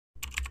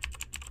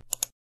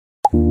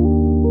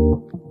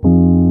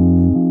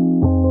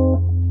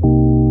Y'all,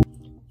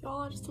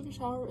 I just took a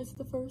shower. It's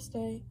the first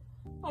day.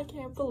 I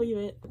can't believe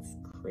it. It's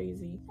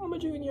crazy. I'm a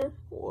junior.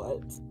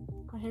 What?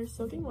 My hair's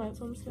soaking wet,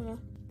 so I'm just gonna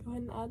go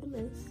ahead and add the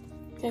mousse.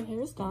 Okay, hair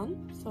is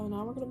done. So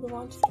now we're gonna move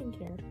on to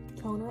skincare.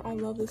 Toner. I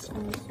love this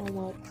toner so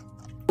much.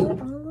 On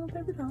a little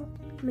paper towel.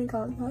 I mean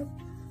cotton pad.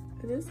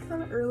 It is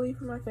kind of early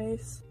for my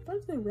face. Why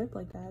does they rip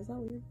like that? Is that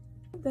weird?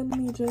 Then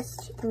we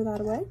just throw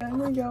that away. I'm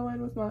gonna go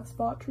in with my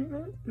spot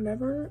treatment.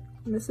 Never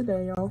miss a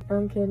day, y'all.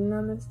 I'm kidding,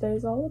 I miss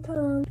days all the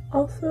time.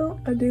 Also,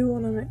 I do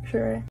want to make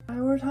sure I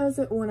prioritize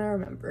it when I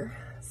remember.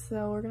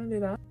 So we're gonna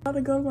do that. I'm about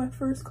to go to my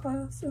first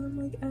class and I'm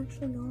like,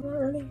 actually no, I'm not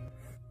ready.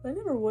 I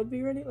never would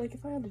be ready. Like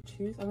if I had to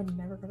choose, I would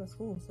never go to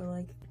school. So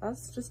like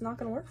that's just not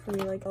gonna work for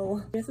me. Like, oh,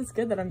 I guess it's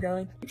good that I'm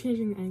going.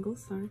 Changing the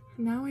angles, sorry.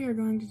 Now we are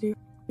going to do,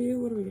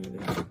 what are we gonna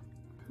do?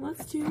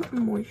 Let's do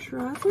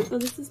moisturizer. So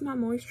this is my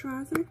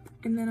moisturizer,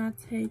 and then I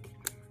take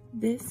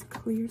this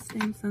clear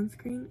stain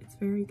sunscreen. It's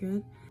very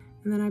good.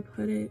 And then I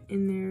put it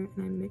in there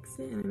and I mix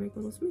it and I make a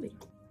little smoothie.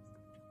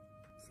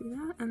 See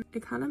that? And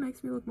it kind of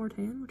makes me look more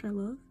tan, which I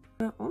love.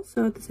 But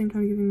also at the same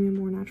time giving me a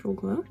more natural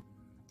glow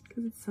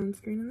because it's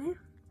sunscreen in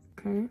there.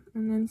 Okay,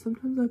 and then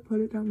sometimes I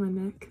put it down my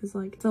neck because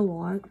like it's a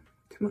lot,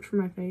 too much for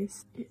my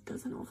face. It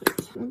doesn't all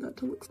fit. I want that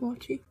to look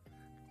splotchy.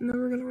 And then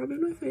we're gonna rub it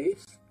in my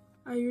face.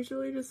 I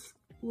usually just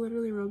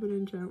literally rub it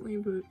in gently,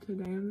 but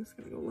today I'm just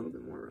gonna go a little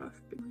bit more rough.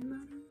 It doesn't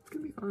matter. It's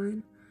gonna be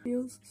fine.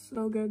 Feels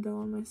so good though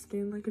on my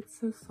skin. Like it's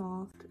so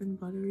soft and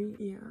buttery.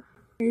 Yeah.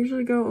 I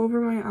usually go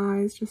over my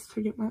eyes just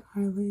to get my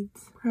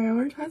eyelids.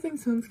 Prioritizing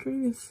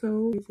sunscreen is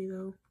so easy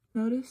though.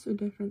 Noticed a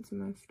difference in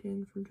my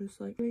skin from just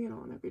like putting it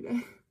on every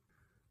day.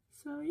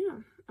 So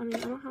yeah, I mean I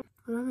don't have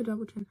a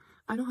double chin.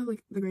 I don't have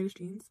like the greatest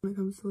genes when it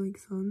comes to like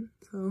sun,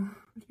 so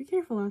just be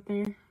careful out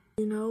there.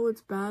 You know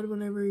it's bad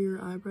whenever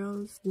your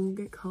eyebrows won't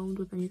get combed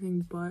with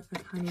anything but a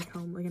tiny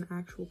comb, like an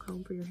actual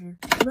comb for your hair.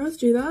 Eyebrows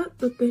do that,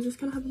 but they just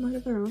kind of have a mind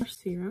of their own.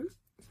 Serum.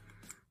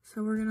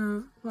 So we're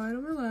gonna apply it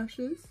on my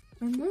lashes,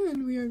 and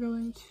then we are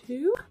going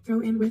to go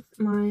in with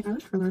my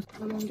eyelash curlers.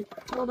 I'm going to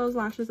curl those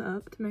lashes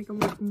up to make them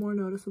look more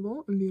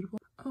noticeable and beautiful.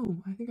 Oh,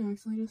 I think I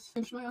accidentally just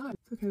pinched my eye.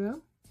 It's okay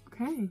though.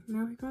 Okay,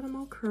 now we got them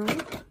all curled.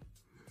 I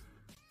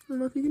don't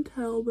know if you can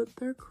tell, but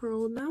they're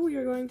curled. Now we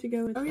are going to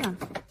go with, oh yeah,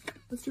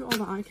 let's do all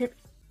the eye care.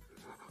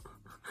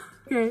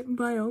 Okay,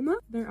 Bioma,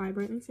 their eye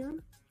brightening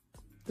serum,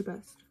 the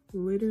best.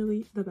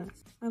 Literally the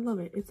best. I love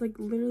it. It's like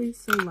literally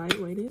so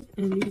lightweighted,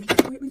 and you can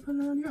just lightly put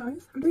it on your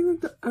eyes. I'm doing like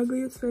the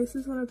ugliest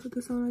faces when I put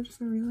this on. I just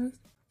now realized.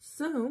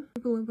 So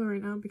I'm gonna limp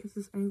right now because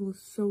this angle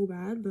is so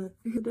bad, but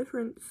the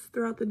difference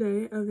throughout the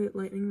day of it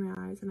lightening my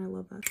eyes, and I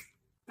love that.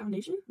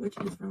 Foundation, which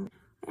is from,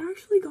 I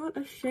actually got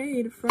a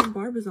shade from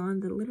Barbizon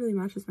that literally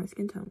matches my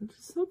skin tone, which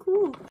is so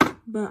cool.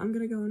 But I'm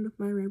gonna go in with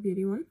my Rare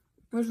Beauty one.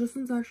 Which this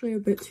one's actually a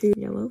bit too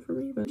yellow for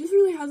me, but it just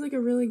really has like a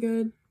really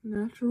good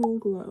natural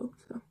glow.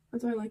 So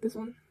that's why I like this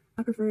one.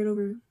 I prefer it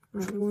over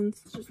my other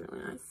ones. It's just really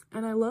nice.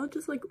 And I love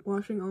just like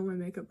washing all my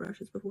makeup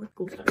brushes before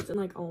school starts, and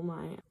like all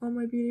my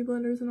beauty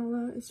blenders and all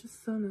that. It's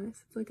just so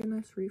nice. It's like a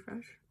nice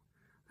refresh.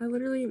 I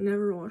literally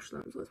never wash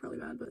them, so it's probably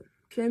bad, but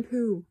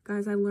shampoo.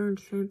 Guys, I learned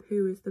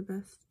shampoo is the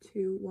best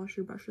to wash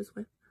your brushes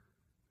with.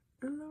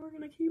 And then we're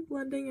gonna keep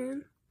blending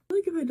in. I feel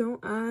like if I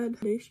don't add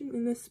foundation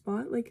in this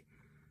spot, like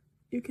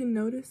you can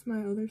notice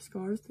my other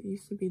scars that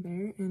used to be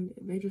there and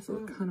they just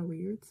look kind of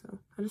weird, so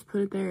I just put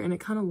it there and it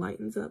kind of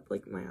lightens up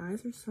like my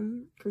eyes or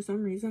for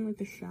some reason, like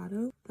the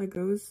shadow that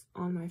goes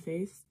on my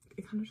face,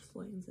 it kind of just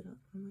lightens it up.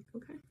 I'm like,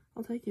 okay,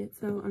 I'll take it.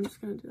 So I'm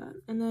just gonna do that.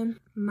 And then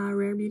my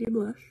Rare Beauty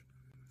blush,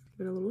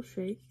 give it a little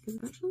shake because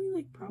it's actually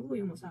like probably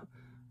almost out.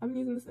 I've been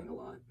using this thing a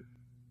lot.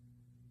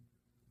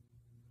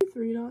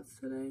 3 dots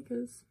today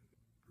because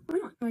why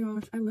not? Oh my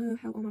gosh, I love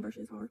how all my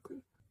brushes are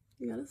clean.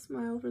 You gotta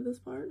smile for this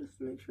part just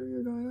to make sure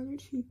you're going on your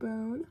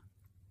cheekbone.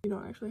 You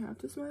don't actually have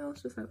to smile,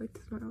 it's just I like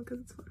to smile because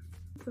it's fun.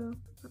 So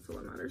that's all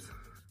that matters.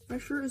 My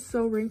shirt is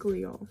so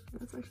wrinkly, y'all.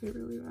 That's actually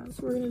really bad.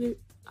 So we're gonna do,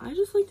 I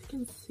just like to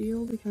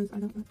conceal because I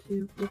don't want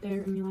to get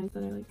there and realize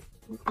that I like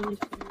look really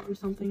tired or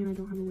something and I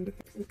don't have a way to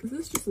fix it. Because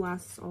this just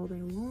lasts all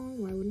day long.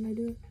 Why wouldn't I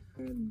do it?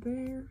 Right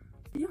there.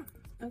 Yeah,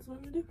 that's what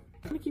I'm gonna do.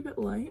 I'm gonna keep it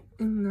light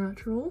and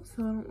natural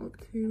so I don't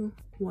look too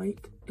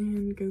white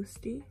and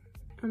ghosty.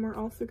 And we're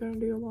also gonna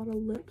do a lot of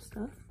lip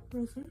stuff.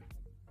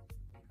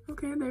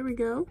 Okay, there we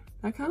go.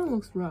 That kind of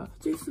looks rough.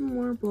 Let's do some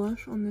more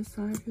blush on this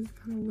side because it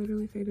kind of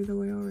literally faded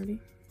away already.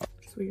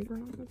 It's weird. We're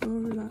not gonna go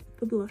over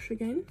the blush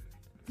again.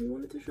 We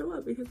want it to show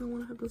up because I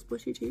want to have those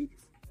bushy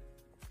cheeks.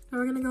 Now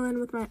we're gonna go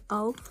in with my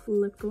e.l.f.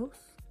 lip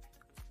gloss.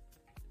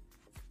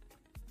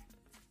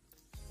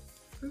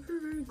 I'm for a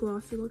very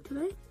glossy look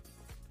today.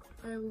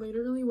 I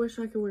literally wish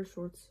I could wear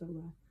shorts so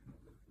bad.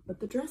 But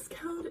the dress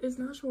code is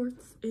not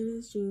shorts, it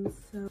is jeans.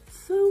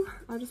 So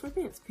I'll just wear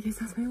pants because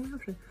that's my only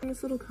option.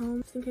 This little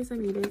comb, just in case I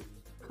need it.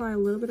 Apply a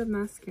little bit of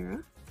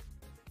mascara.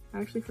 I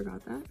actually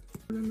forgot that.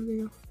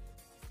 That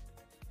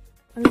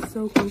is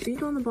so comfy.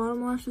 Go on the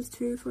bottom lashes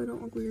too so I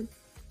don't look weird.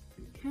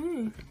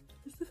 Okay,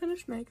 here's the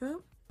finished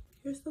makeup.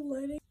 Here's the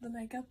lighting. The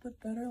makeup with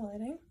better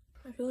lighting.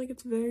 I feel like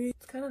it's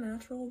kind of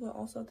natural, but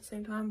also at the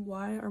same time,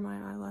 why are my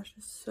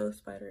eyelashes so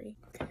spidery?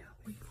 Okay,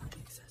 we put the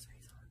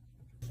accessories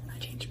on. I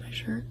changed my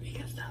shirt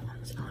because that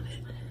one's on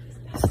it.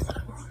 This is what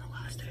I wore on the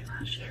last day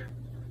last year.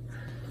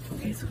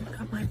 Okay, so I've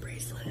got my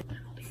bracelet and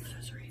all